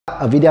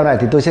ở video này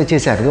thì tôi sẽ chia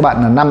sẻ với các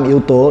bạn là 5 yếu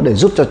tố để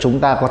giúp cho chúng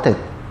ta có thể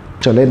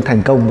trở nên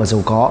thành công và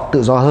giàu có,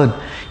 tự do hơn.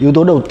 Yếu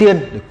tố đầu tiên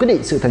để quyết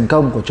định sự thành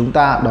công của chúng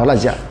ta đó là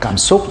cảm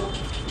xúc.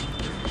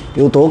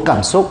 Yếu tố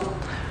cảm xúc.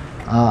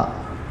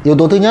 Yếu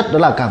tố thứ nhất đó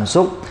là cảm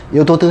xúc.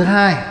 Yếu tố thứ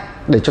hai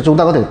để cho chúng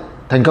ta có thể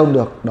thành công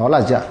được đó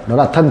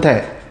là thân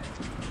thể.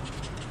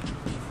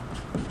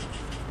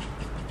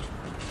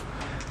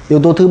 Yếu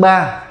tố thứ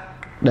ba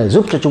để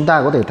giúp cho chúng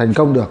ta có thể thành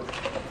công được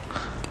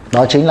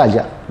đó chính là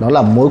đó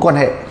là mối quan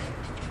hệ.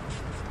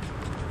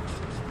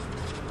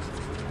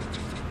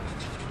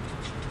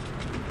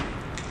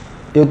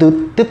 Yếu tố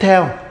tiếp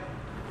theo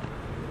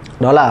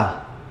đó là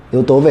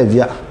yếu tố về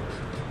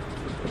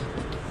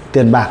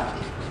tiền bạc.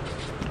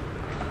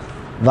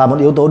 Và một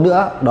yếu tố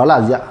nữa đó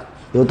là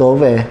yếu tố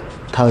về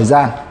thời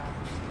gian.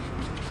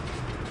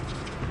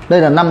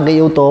 Đây là 5 cái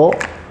yếu tố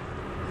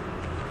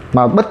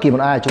mà bất kỳ một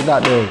ai chúng ta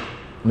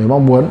đều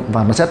mong muốn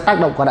và nó sẽ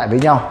tác động qua lại với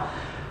nhau.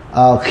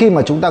 Khi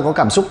mà chúng ta có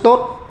cảm xúc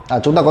tốt,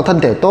 chúng ta có thân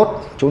thể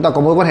tốt, chúng ta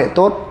có mối quan hệ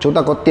tốt, chúng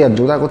ta có tiền,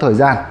 chúng ta có thời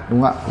gian,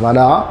 đúng không ạ? Và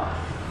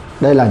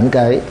đây là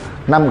những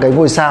 5 cái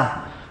ngôi sao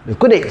để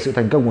quyết định sự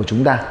thành công của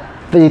chúng ta.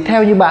 Vậy thì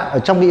theo như bạn, ở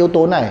trong cái yếu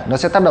tố này nó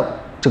sẽ tác động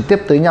trực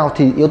tiếp tới nhau,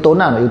 thì yếu tố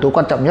nào là yếu tố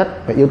quan trọng nhất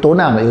và yếu tố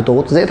nào là yếu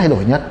tố dễ thay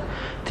đổi nhất?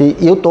 Thì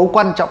yếu tố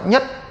quan trọng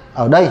nhất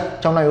ở đây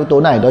trong 5 yếu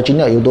tố này đó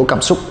chính là yếu tố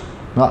cảm xúc.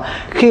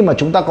 Khi mà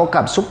chúng ta có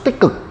cảm xúc tích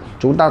cực,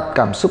 chúng ta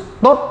cảm xúc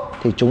tốt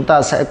thì chúng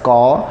ta sẽ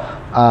có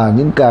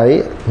những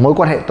cái mối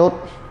quan hệ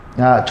tốt.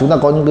 Chúng ta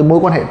có những cái mối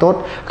quan hệ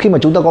tốt. Khi mà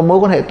chúng ta có mối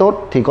quan hệ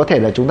tốt thì có thể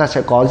là chúng ta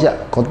sẽ có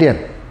tiền,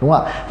 đúng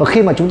không ạ? Và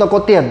khi mà chúng ta có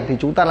tiền thì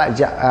chúng ta lại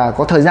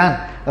có thời gian.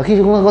 Và khi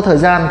chúng ta có thời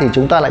gian thì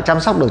chúng ta lại chăm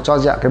sóc được cho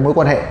cái mối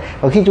quan hệ.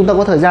 Và khi chúng ta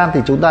có thời gian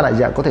thì chúng ta lại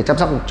có thể chăm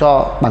sóc được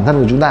cho bản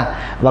thân của chúng ta.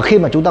 Và khi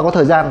mà chúng ta có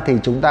thời gian thì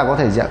chúng ta có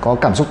thể có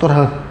cảm xúc tốt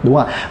hơn, đúng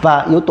không ạ?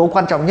 Và yếu tố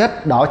quan trọng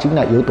nhất đó chính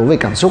là yếu tố về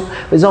cảm xúc.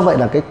 Do vậy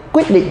là cái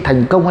quyết định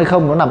thành công hay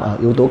không nó nằm ở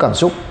yếu tố cảm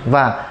xúc.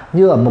 Và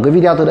như ở một cái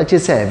video tôi đã chia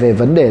sẻ về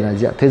vấn đề là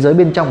thế giới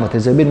bên trong và thế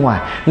giới bên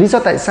ngoài. Lý do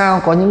tại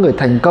sao có những người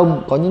thành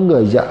công, có những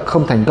người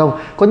không thành công,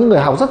 có những người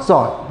học rất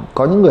giỏi,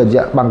 có những người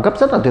bằng cấp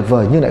rất là tuyệt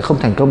vời nhưng lại không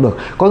thành công được,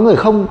 có người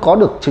không có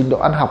được trình độ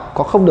ăn học,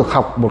 không được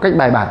học một cách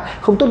bài bản,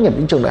 không tốt nghiệp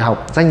những trường đại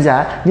học danh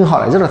giá nhưng họ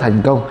lại rất là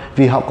thành công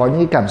vì họ có những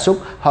cái cảm xúc,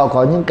 họ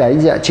có những cái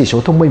chỉ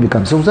số thông minh về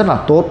cảm xúc rất là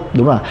tốt,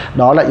 đúng không?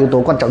 Đó là yếu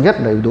tố quan trọng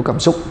nhất là yếu tố cảm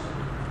xúc.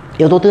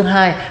 Yếu tố thứ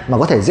hai mà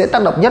có thể dễ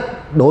tác động nhất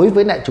đối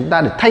với lại chúng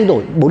ta để thay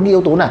đổi 4 cái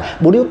yếu tố này,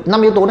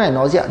 5 yếu tố này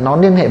nó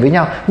liên hệ với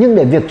nhau, nhưng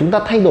để việc chúng ta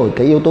thay đổi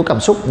cái yếu tố cảm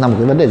xúc là một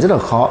cái vấn đề rất là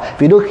khó.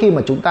 Vì đôi khi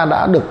mà chúng ta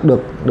đã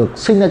được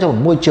sinh ra trong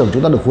một môi trường,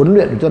 chúng ta được huấn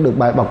luyện, chúng ta được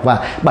bài bọc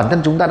và bản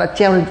thân chúng ta đã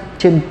treo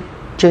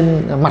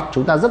trên mặt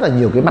chúng ta rất là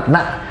nhiều cái mặt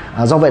nạ.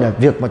 Do vậy là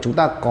việc mà chúng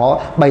ta có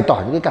bày tỏ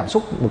những cái cảm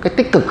xúc một cách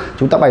tích cực,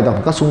 chúng ta bày tỏ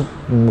một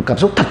cảm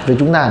xúc thật với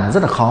chúng ta là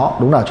rất là khó,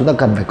 đúng là chúng ta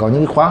cần phải có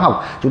những khóa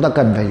học, chúng ta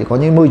cần phải có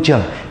những môi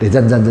trường để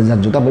dần dần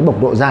chúng ta mới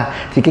bộc lộ ra.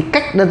 Thì cái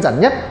cách đơn giản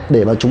nhất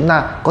để mà chúng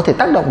ta có thể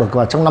tác động được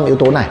vào trong 5 yếu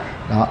tố này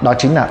đó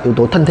chính là yếu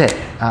tố thân thể.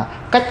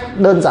 Cách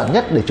đơn giản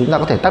nhất để chúng ta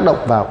có thể tác động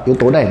vào yếu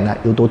tố này là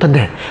yếu tố thân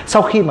thể.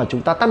 Sau khi mà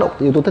chúng ta tác động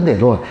yếu tố thân thể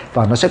rồi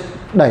và nó sẽ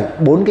đẩy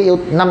 5 cái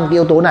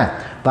yếu tố này,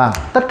 và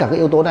tất cả các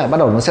yếu tố này bắt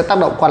đầu nó sẽ tác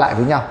động qua lại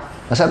với nhau.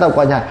 Nó sẽ tác động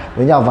qua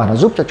với nhau và nó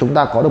giúp cho chúng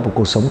ta có được một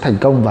cuộc sống thành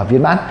công và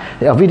viên mãn.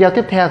 Thì ở video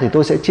tiếp theo thì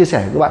tôi sẽ chia sẻ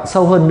với các bạn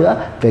sâu hơn nữa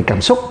về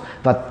cảm xúc.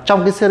 Và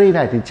trong cái series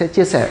này thì sẽ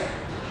chia sẻ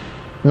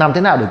làm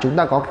thế nào để chúng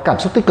ta có cảm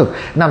xúc tích cực,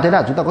 làm thế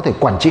nào chúng ta có thể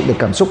quản trị được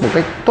cảm xúc một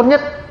cách tốt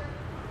nhất,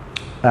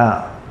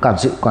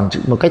 quản trị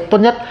một cách tốt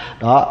nhất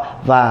đó,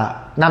 và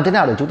làm thế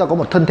nào để chúng ta có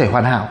một thân thể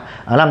hoàn hảo,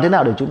 làm thế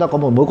nào để chúng ta có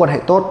một mối quan hệ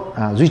tốt,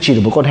 duy trì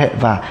được mối quan hệ,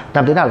 và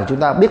làm thế nào để chúng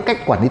ta biết cách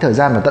quản lý thời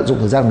gian và tận dụng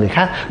thời gian của người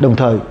khác, đồng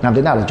thời làm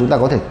thế nào để chúng ta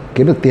có thể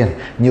kiếm được tiền,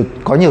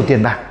 có nhiều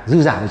tiền bạc,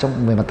 dư giả trong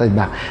về mặt tiền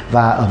bạc.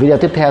 Và ở video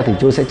tiếp theo thì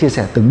tôi sẽ chia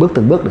sẻ từng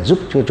bước để giúp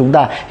cho chúng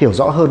ta hiểu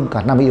rõ hơn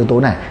cả 5 yếu tố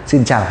này.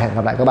 Xin chào và hẹn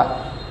gặp lại các bạn.